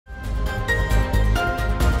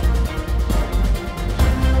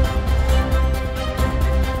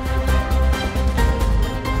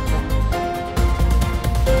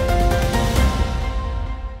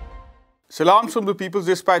Salams from the People's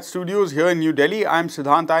Dispatch Studios here in New Delhi. I'm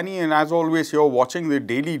Siddhant Ani, and as always, you're watching the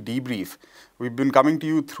Daily Debrief. We've been coming to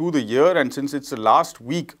you through the year, and since it's the last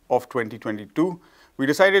week of 2022, we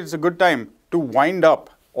decided it's a good time to wind up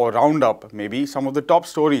or round up maybe some of the top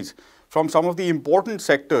stories from some of the important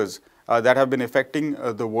sectors that have been affecting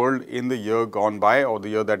the world in the year gone by, or the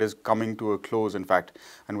year that is coming to a close, in fact.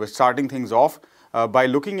 And we're starting things off by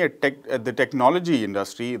looking at the technology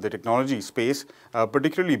industry, the technology space,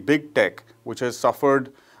 particularly big tech, which has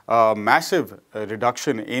suffered a massive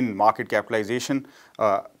reduction in market capitalization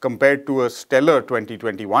compared to a stellar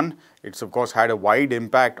 2021. It's of course had a wide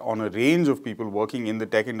impact on a range of people working in the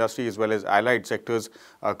tech industry as well as allied sectors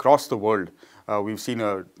across the world. We've seen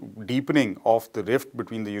a deepening of the rift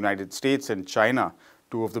between the United States and China,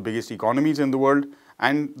 two of the biggest economies in the world,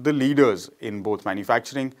 and the leaders in both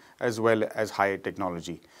manufacturing as well as higher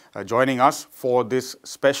technology. Joining us for this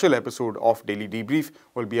special episode of Daily Debrief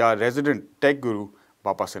will be our resident tech guru,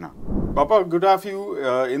 Bapa Sinha. Bapa, good to have you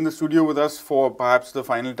in the studio with us for perhaps the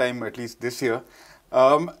final time, at least this year.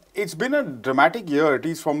 It's been a dramatic year, at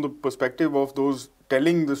least from the perspective of those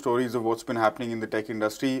telling the stories of what's been happening in the tech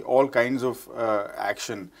industry, all kinds of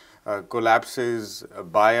action. Collapses,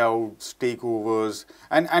 buyouts, takeovers,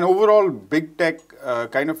 and overall big tech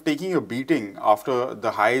kind of taking a beating after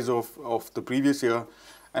the highs of the previous year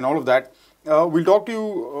and all of that. We'll talk to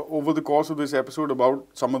you over the course of this episode about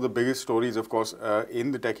some of the biggest stories, of course,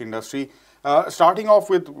 in the tech industry. Starting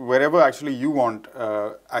off with wherever actually you want,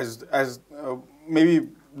 as maybe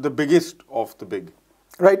the biggest of the big.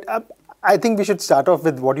 Right. I think we should start off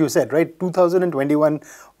with what you said, right? 2021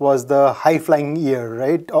 was the high-flying year,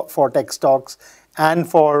 right, for tech stocks and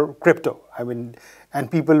for crypto. I mean,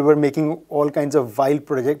 and people were making all kinds of wild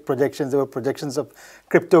projections. There were projections of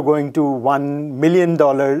crypto going to $1 million,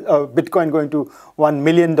 Bitcoin going to $1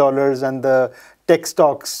 million, and the tech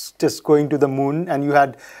stocks just going to the moon. And you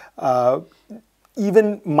had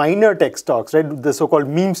even minor tech stocks, right, the so-called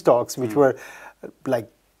meme stocks, which were like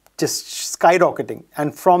just skyrocketing.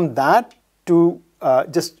 And from that to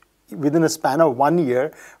just within a span of 1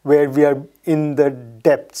 year, where we are in the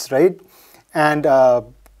depths, right? And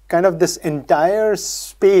kind of this entire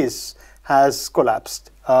space has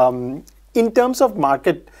collapsed in terms of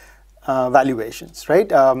market valuations,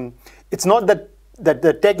 right? It's not that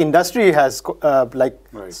the tech industry has come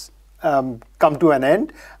to an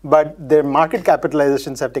end, but their market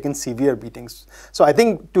capitalizations have taken severe beatings. So I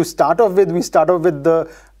think to start off with, we start off with the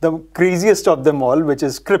craziest of them all, which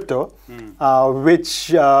is crypto,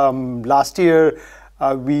 which last year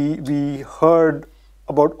we heard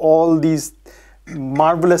about all these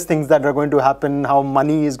marvelous things that are going to happen, how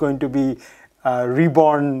money is going to be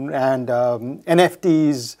reborn, and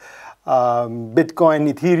NFTs,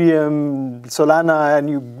 Bitcoin, Ethereum, Solana, and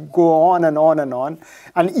you go on and on and on.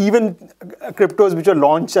 And even cryptos which are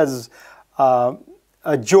launched as a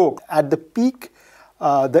joke. At the peak,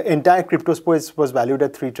 the entire crypto space was valued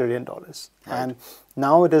at $3 trillion. Right. And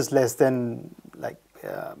now it is less than like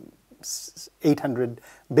 $800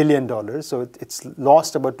 billion. So it's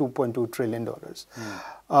lost about $2.2 trillion.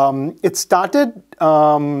 It started...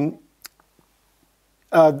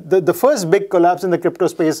 the first big collapse in the crypto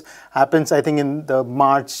space happens, I think, in the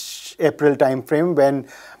March-April timeframe, when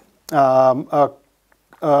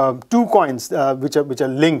two coins which are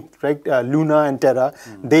linked, right, Luna and Terra,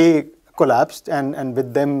 they collapsed, and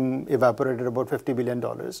with them evaporated about $50 billion.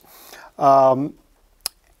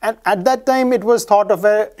 And at that time, it was thought of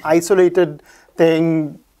an isolated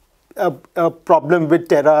thing, a problem with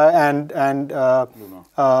Terra and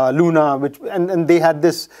Luna, which and they had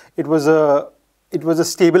this. It was a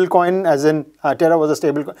stable coin, as in Terra was a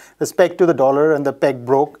stable coin, the peg to the dollar, and the peg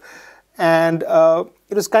broke. And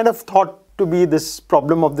it was kind of thought to be this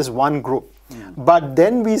problem of this one group. But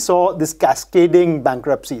then we saw this cascading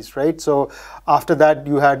bankruptcies, right? So after that,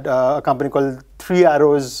 you had a company called Three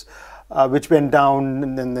Arrows, which went down,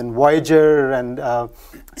 and then Voyager and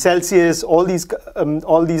Celsius, all these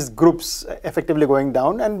groups effectively going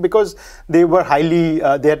down. And because they were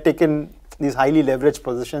they had taken these highly leveraged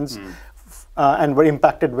positions, and were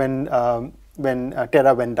impacted when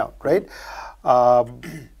Terra went down, right?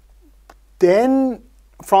 Then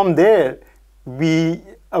from there, we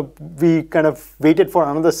kind of waited for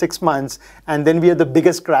another 6 months, and then we had the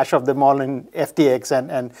biggest crash of them all in FTX,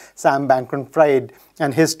 and Sam Bankman-Fried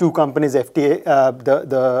and his two companies, the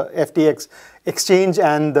FTX Exchange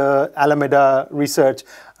and the Alameda Research,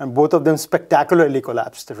 and both of them spectacularly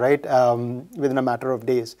collapsed, right, within a matter of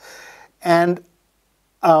days. And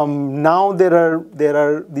now there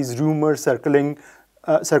are these rumors circulating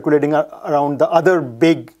around the other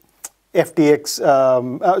big FTX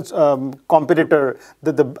competitor,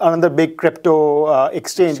 another big crypto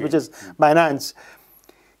exchange, which is Binance.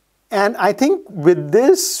 And I think with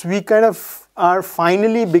this, we kind of are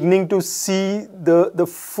finally beginning to see the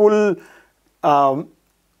full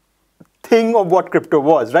thing of what crypto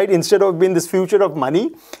was, right? Instead of being this future of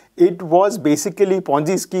money, it was basically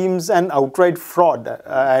Ponzi schemes and outright fraud,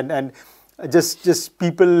 and just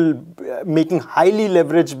people making highly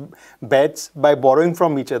leveraged bets by borrowing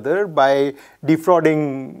from each other, by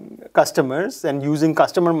defrauding customers and using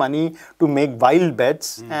customer money to make wild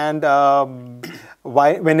bets. And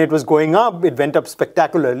when it was going up, it went up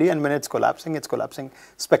spectacularly, and when it's collapsing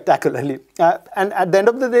spectacularly. And at the end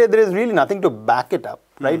of the day, there is really nothing to back it up,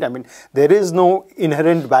 right? I mean, there is no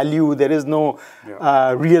inherent value, there is no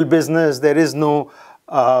real business, there is no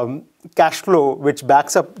cash flow which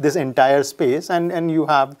backs up this entire space, and you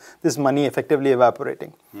have this money effectively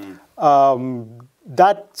evaporating.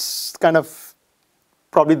 That's kind of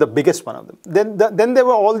probably the biggest one of them. Then there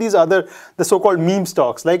were all these other, the so-called meme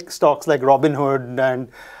stocks like Robinhood and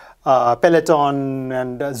Peloton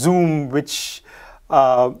and Zoom, which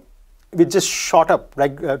just shot up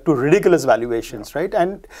to ridiculous valuations, right?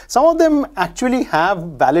 And some of them actually have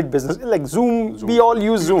valid business, like Zoom. We all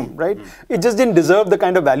use Zoom, right? It just didn't deserve the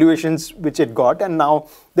kind of valuations which it got, and now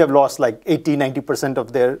they've lost like 80-90%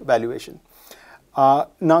 of their valuation.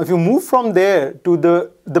 Now, if you move from there to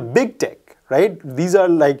the big tech, right? These are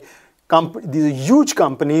like these are huge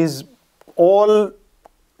companies, all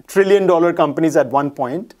trillion-dollar companies at one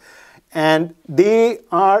point. And they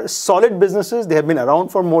are solid businesses. They have been around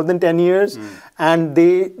for more than 10 years, and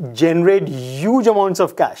they generate huge amounts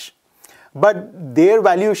of cash. But their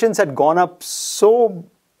valuations had gone up so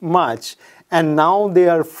much, and now they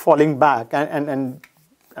are falling back. And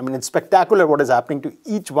I mean, it's spectacular what is happening to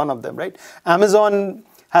each one of them, right? Amazon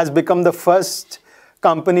has become the first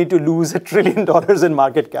company to lose $1 trillion in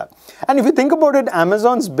market cap. And if you think about it,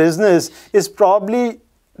 Amazon's business is probably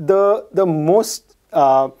the most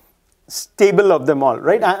stable of them all,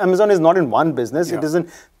 right? Amazon is not in one business. It is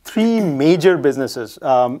in three major businesses.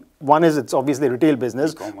 One is it's obviously retail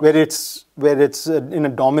business, where it's in a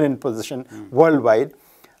dominant position worldwide.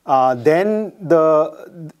 Then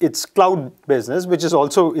its cloud business, which is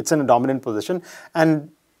also, it's in a dominant position.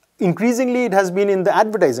 And increasingly it has been in the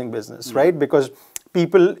advertising business, right? Because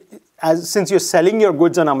people, since you're selling your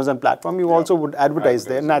goods on Amazon platform, you also would advertise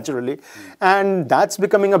there naturally. And that's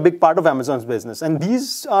becoming a big part of Amazon's business. And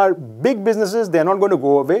these are big businesses. They're not going to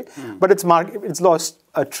go away, but it's lost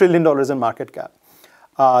 $1 trillion in market cap.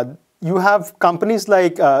 You have companies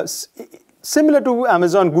like, similar to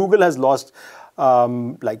Amazon, Google has lost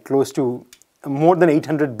like close to more than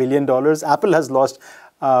 $800 billion. Apple has lost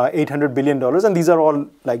 $800 billion. And these are all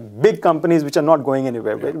like big companies which are not going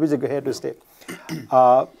anywhere, which are here to stay.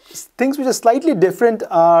 Things which are slightly different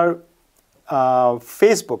are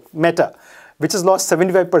Facebook, Meta, which has lost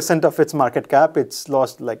 75% of its market cap. It's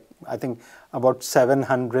lost like, I think, about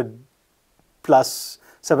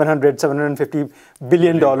 750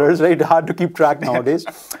 billion dollars, right? Hard to keep track nowadays.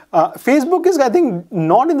 Facebook is, I think,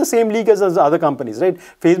 not in the same league as other companies, right?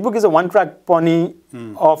 Facebook is a one-track pony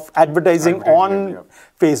of advertising on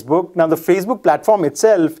Facebook. Now, the Facebook platform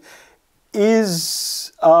itself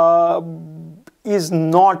is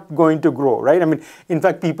not going to grow, right? I mean, in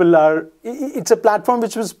fact, it's a platform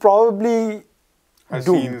which was probably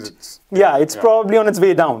doomed. It's probably on its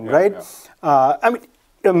way down, right? I mean,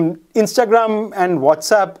 Instagram and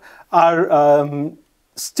WhatsApp are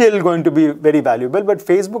still going to be very valuable, but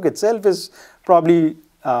Facebook itself is probably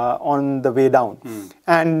on the way down.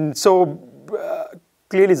 And so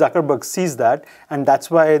clearly Zuckerberg sees that, and that's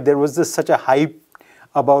why there was such a hype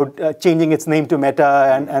about changing its name to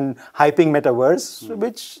Meta and hyping Metaverse,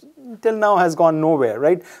 which till now has gone nowhere,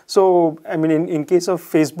 right? So, I mean, in case of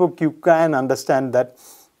Facebook, you can understand that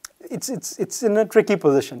it's in a tricky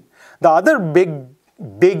position. The other big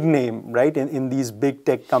name, right, in these big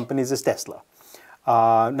tech companies is Tesla.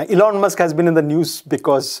 Now, Elon Musk has been in the news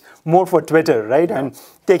because more for Twitter, right? And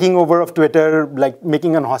taking over of Twitter, like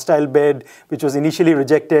making an hostile bid, which was initially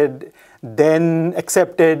rejected, then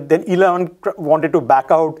accepted, then Elon wanted to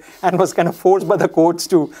back out and was kind of forced by the courts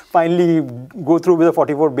to finally go through with a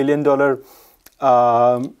 $44 billion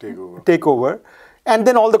takeover. And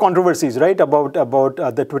then all the controversies, right, about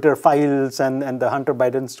the Twitter files and the Hunter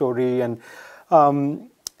Biden story. And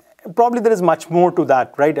probably there is much more to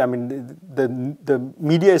that, right? I mean, the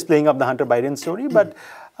media is playing up the Hunter Biden story, but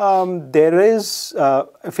there is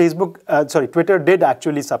Twitter did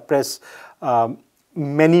actually suppress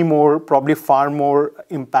many more, probably far more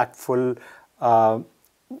impactful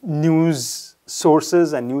news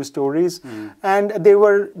sources and news stories, and they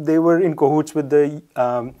were in cahoots with the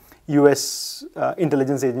U.S.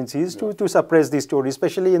 Intelligence agencies to suppress these stories,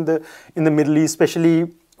 especially in the Middle East,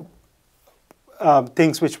 especially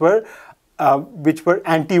things which were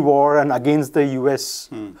anti-war and against the U.S.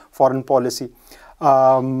 foreign policy.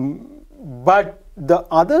 But the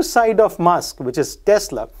other side of Musk, which is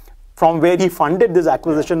Tesla, from where he funded this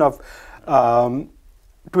acquisition of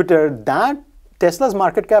Twitter, that Tesla's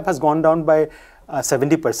market cap has gone down by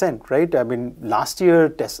 70%, right? I mean, last year,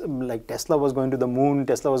 Tesla was going to the moon,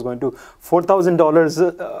 Tesla was going to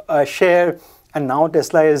 $4,000 a share, and now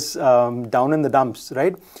Tesla is down in the dumps,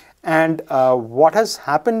 right? And what has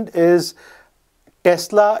happened is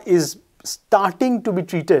Tesla is starting to be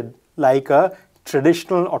treated like a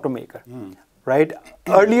traditional automaker, right?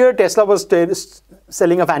 Earlier, Tesla was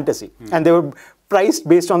selling a fantasy, and they were priced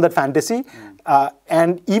based on that fantasy.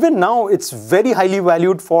 And even now, it's very highly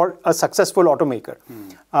valued for a successful automaker.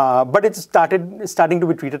 But it's starting to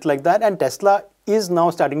be treated like that, and Tesla is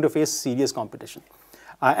now starting to face serious competition.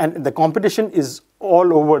 And the competition is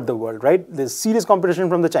all over the world, right? There's serious competition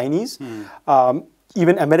from the Chinese.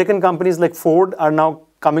 Even American companies like Ford are now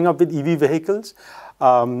coming up with EV vehicles.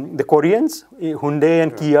 The Koreans, Hyundai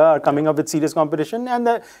and Kia, are coming up with serious competition, and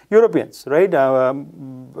the Europeans, right?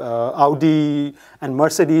 Audi and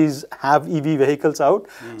Mercedes have EV vehicles out.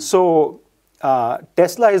 So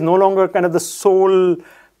Tesla is no longer kind of the sole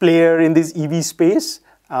player in this EV space.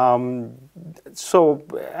 And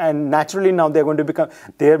naturally now they're going to become,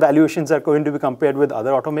 their valuations are going to be compared with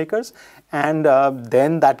other automakers, and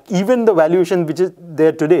then that even the valuation which is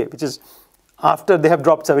there today, which is after they have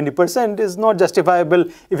dropped 70%, is not justifiable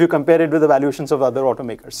if you compare it with the valuations of other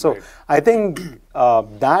automakers. So I think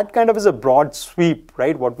that kind of is a broad sweep,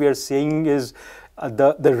 right? What we are saying is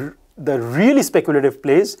the really speculative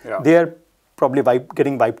plays, they are probably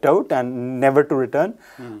getting wiped out and never to return.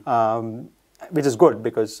 Which is good,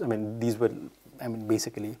 because I mean these were, I mean,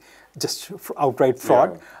 basically just outright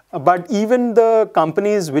fraud. But even the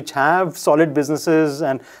companies which have solid businesses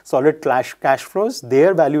and solid cash flows,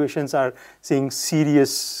 their valuations are seeing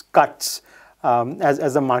serious cuts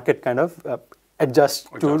as the market kind of adjusts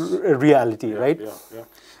to reality, right?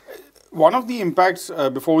 One of the impacts,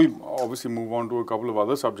 before we obviously move on to a couple of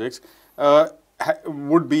other subjects,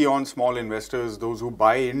 would be on small investors, those who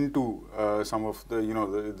buy into some of the,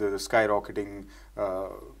 the skyrocketing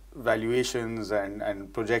valuations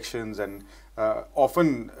and projections, and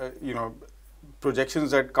often, projections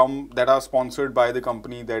that are sponsored by the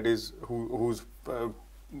company that is whose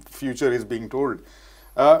future is being told.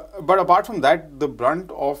 But apart from that, the brunt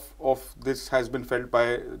of this has been felt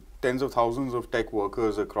by tens of thousands of tech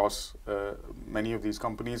workers across many of these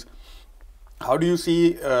companies. How do you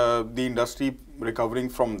see the industry recovering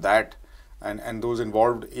from that, and those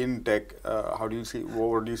involved in tech? How do you see?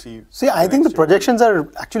 What do you see? See, I think the projections are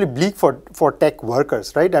actually bleak for tech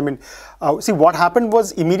workers, right? I mean, see, what happened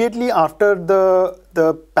was immediately after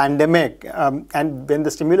the pandemic, and when the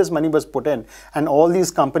stimulus money was put in, and all these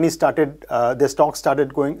companies started, their stocks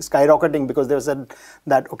started skyrocketing, because they said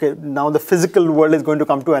that, okay, now the physical world is going to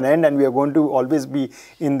come to an end, and we are going to always be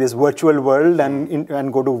in this virtual world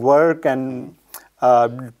and go to work and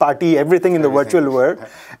party, everything in the virtual world.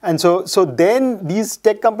 And so then these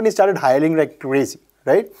tech companies started hiring like crazy,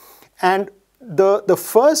 right? And the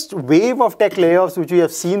first wave of tech layoffs which we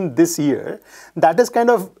have seen this year, that is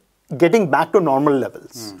kind of getting back to normal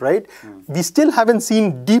levels, right? We still haven't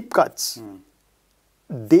seen deep cuts.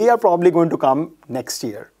 They are probably going to come next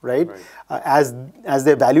year, right? As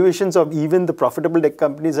the valuations of even the profitable tech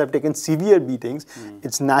companies have taken severe beatings,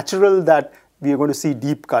 it's natural that we are going to see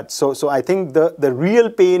deep cuts. So I think the real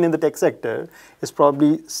pain in the tech sector is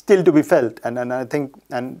probably still to be felt, and I think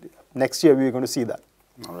next year we are going to see that.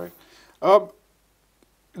 All right.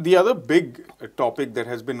 The other big topic that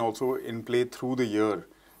has been also in play through the year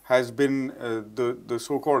has been the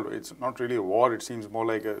so-called, it's not really a war, it seems more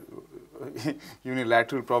like a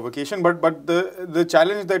unilateral provocation, but the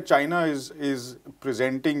challenge that China is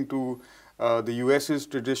presenting to the US's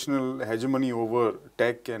traditional hegemony over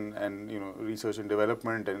tech and research and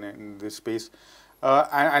development and in this space,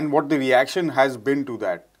 and what the reaction has been to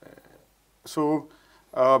that. So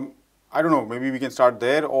I don't know, maybe we can start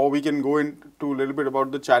there, or we can go into a little bit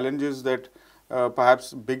about the challenges that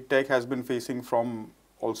perhaps big tech has been facing from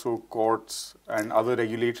also courts and other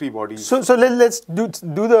regulatory bodies. So let's do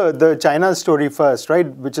the China story first, right?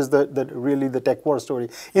 Which is really the tech war story.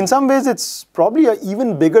 In some ways, it's probably an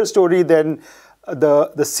even bigger story than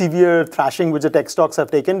the severe thrashing which the tech stocks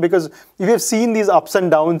have taken, because we have seen these ups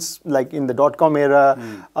and downs, like in the dot-com era.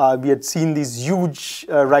 We had seen these huge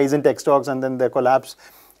rise in tech stocks and then their collapse.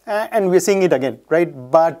 and we're seeing it again,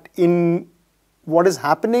 right? But in what is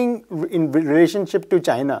happening in relationship to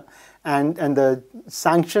China and the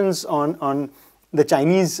sanctions on the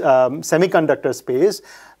Chinese semiconductor space,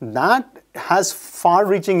 that has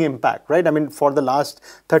far-reaching impact, right? I mean, for the last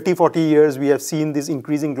 30, 40 years, we have seen this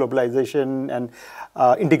increasing globalization and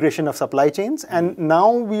integration of supply chains. And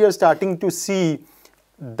now we are starting to see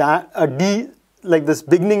that like this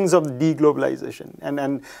beginnings of deglobalization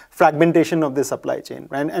and fragmentation of the supply chain,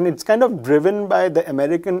 right? And it's kind of driven by the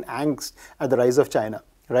American angst at the rise of China,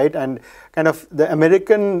 right? And kind of the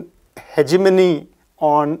American hegemony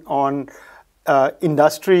on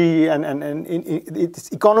industry and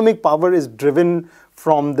its economic power is driven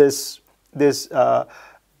from this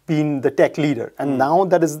being the tech leader. And now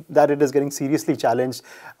that it is getting seriously challenged,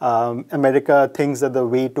 America thinks that the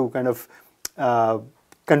way to kind of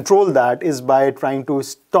control that is by trying to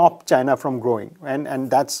stop China from growing. And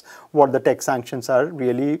that's what the tech sanctions are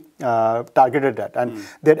really targeted at. And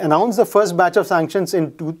they announced the first batch of sanctions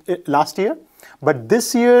last year. But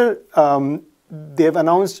this year, they've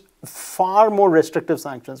announced far more restrictive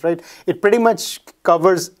sanctions, right? It pretty much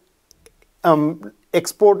covers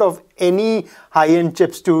export of any high-end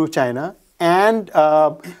chips to China and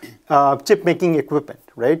chip-making equipment,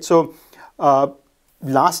 right? So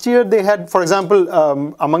last year they had, for example,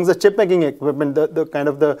 amongst the chip-making equipment,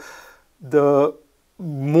 the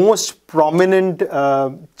most prominent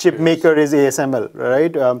chip maker is ASML,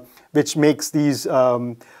 right? Which makes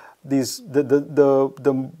the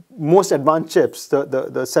most advanced chips,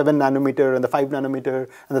 the 7 nanometer and the 5 nanometer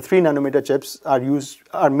and the 3 nanometer chips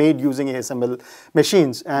are made using ASML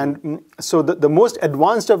machines. And so the most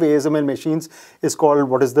advanced of ASML machines is called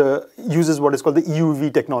uses what is called the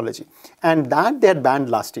EUV technology, and that they had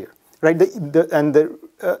banned last year, right?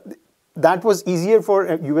 That was easier for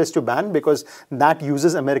US to ban because that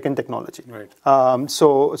uses American technology. Right.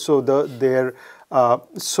 So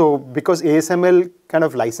because ASML kind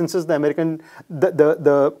of licenses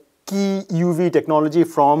the key EUV technology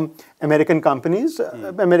from American companies,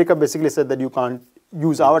 America basically said that you can't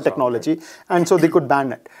use our technology, and so they could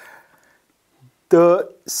ban it.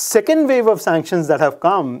 The second wave of sanctions that have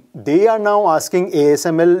come, they are now asking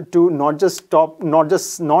ASML to not just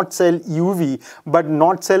not sell EUV, but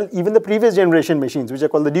not sell even the previous generation machines, which are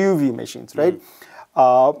called the DUV machines, right?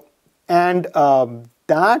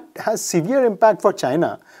 That has severe impact for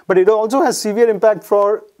China, but it also has severe impact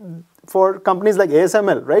for companies like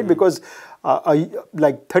ASML, right? Because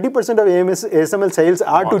like 30% of ASML sales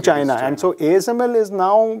are to China, and so ASML is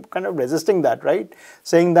now kind of resisting that, right?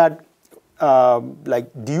 Saying that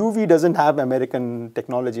like DUV doesn't have American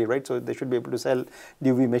technology, right? So they should be able to sell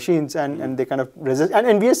DUV machines, and they kind of resist.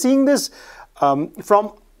 And we are seeing this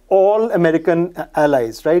from all American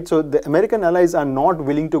allies, right? So the American allies are not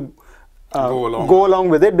willing to go along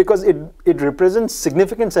with it because it represents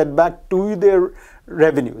significant setback to their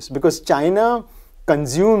revenues, because China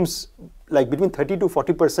consumes like between 30 to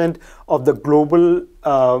 40% of the global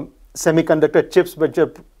semiconductor chips which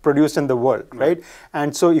are produced in the world, right?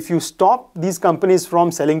 And so if you stop these companies from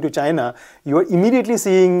selling to China, you are immediately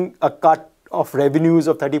seeing a cut of revenues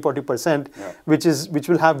of 30-40%, which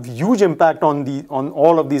will have huge impact on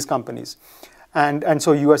all of these companies. And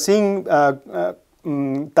so you are seeing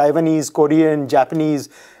Taiwanese, Korean, Japanese,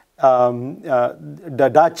 the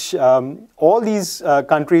Dutch, all these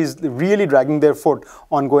countries really dragging their foot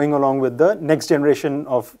on going along with the next generation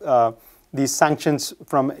of these sanctions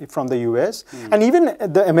from the US. And even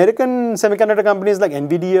the American semiconductor companies like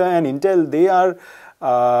NVIDIA and Intel, they are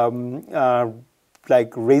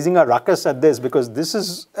like raising a ruckus at this, because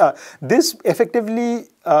this effectively,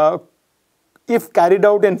 if carried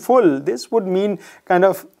out in full, this would mean kind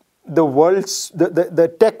of the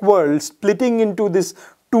tech world splitting into these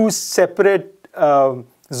two separate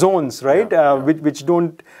zones, right? Which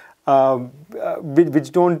don't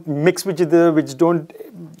mix with each other, which don't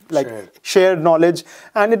share knowledge,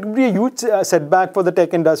 and it would be a huge setback for the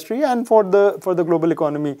tech industry and for the global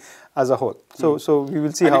economy as a whole. So we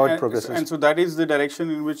will see how it progresses. And so that is the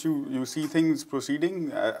direction in which you see things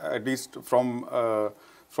proceeding, at least from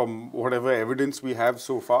whatever evidence we have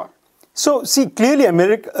so far. So see, clearly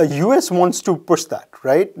US wants to push that,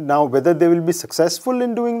 right? Now, whether they will be successful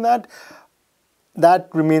in doing that, that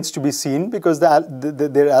remains to be seen, because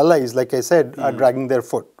their allies, like I said, are dragging their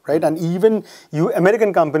foot, right? And even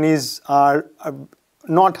American companies are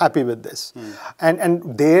not happy with this. And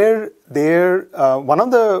one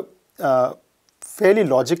of the fairly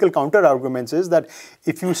logical counter arguments is that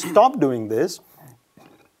if you stop doing this,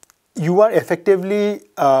 you are effectively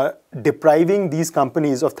depriving these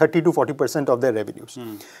companies of 30 to 40% of their revenues.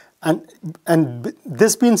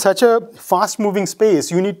 This being such a fast-moving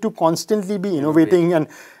space, you need to constantly be innovating and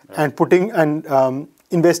putting and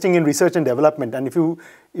investing in research and development. And if you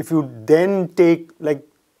then take like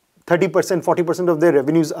 30%, 40% of their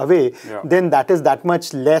revenues away, then that is that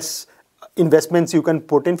much less investments you can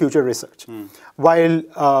put in future research. While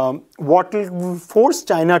what will force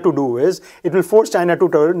China to do is, it will force China to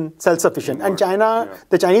turn self-sufficient. And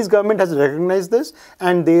the Chinese government has recognized this,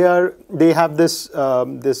 and they have this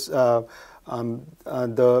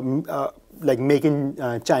like Make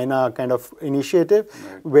in China kind of initiative,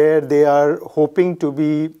 where they are hoping to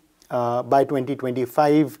be by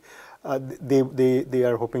 2025. They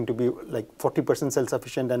are hoping to be like 40%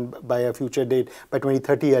 self-sufficient, and by a future date, by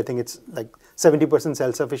 2030, I think it's like 70%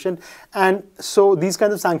 self-sufficient. And so these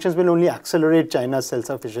kinds of sanctions will only accelerate China's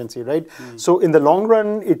self-sufficiency, right? So in the long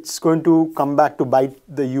run, it's going to come back to bite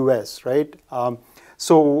the US, right?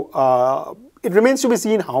 It remains to be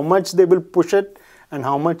seen how much they will push it and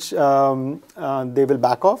how much they will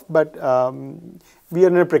back off, but we are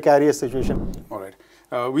in a precarious situation. All right.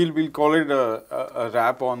 We'll call it a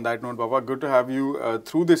wrap on that note, Baba. Good to have you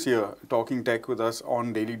through this year talking tech with us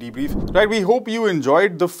on Daily Debrief. Right, we hope you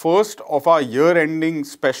enjoyed the first of our year-ending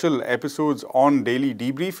special episodes on Daily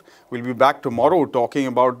Debrief. We'll be back tomorrow talking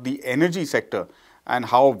about the energy sector and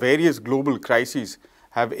how various global crises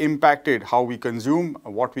have impacted how we consume,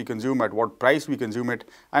 what we consume, at what price we consume it,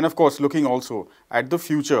 and of course looking also at the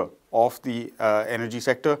future of the energy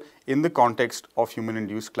sector in the context of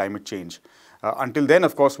human-induced climate change. Until then,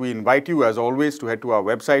 of course, we invite you, as always, to head to our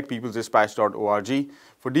website, peoplesdispatch.org,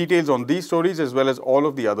 for details on these stories as well as all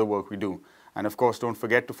of the other work we do. And of course, don't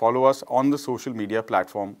forget to follow us on the social media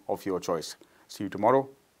platform of your choice. See you tomorrow.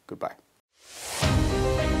 Goodbye.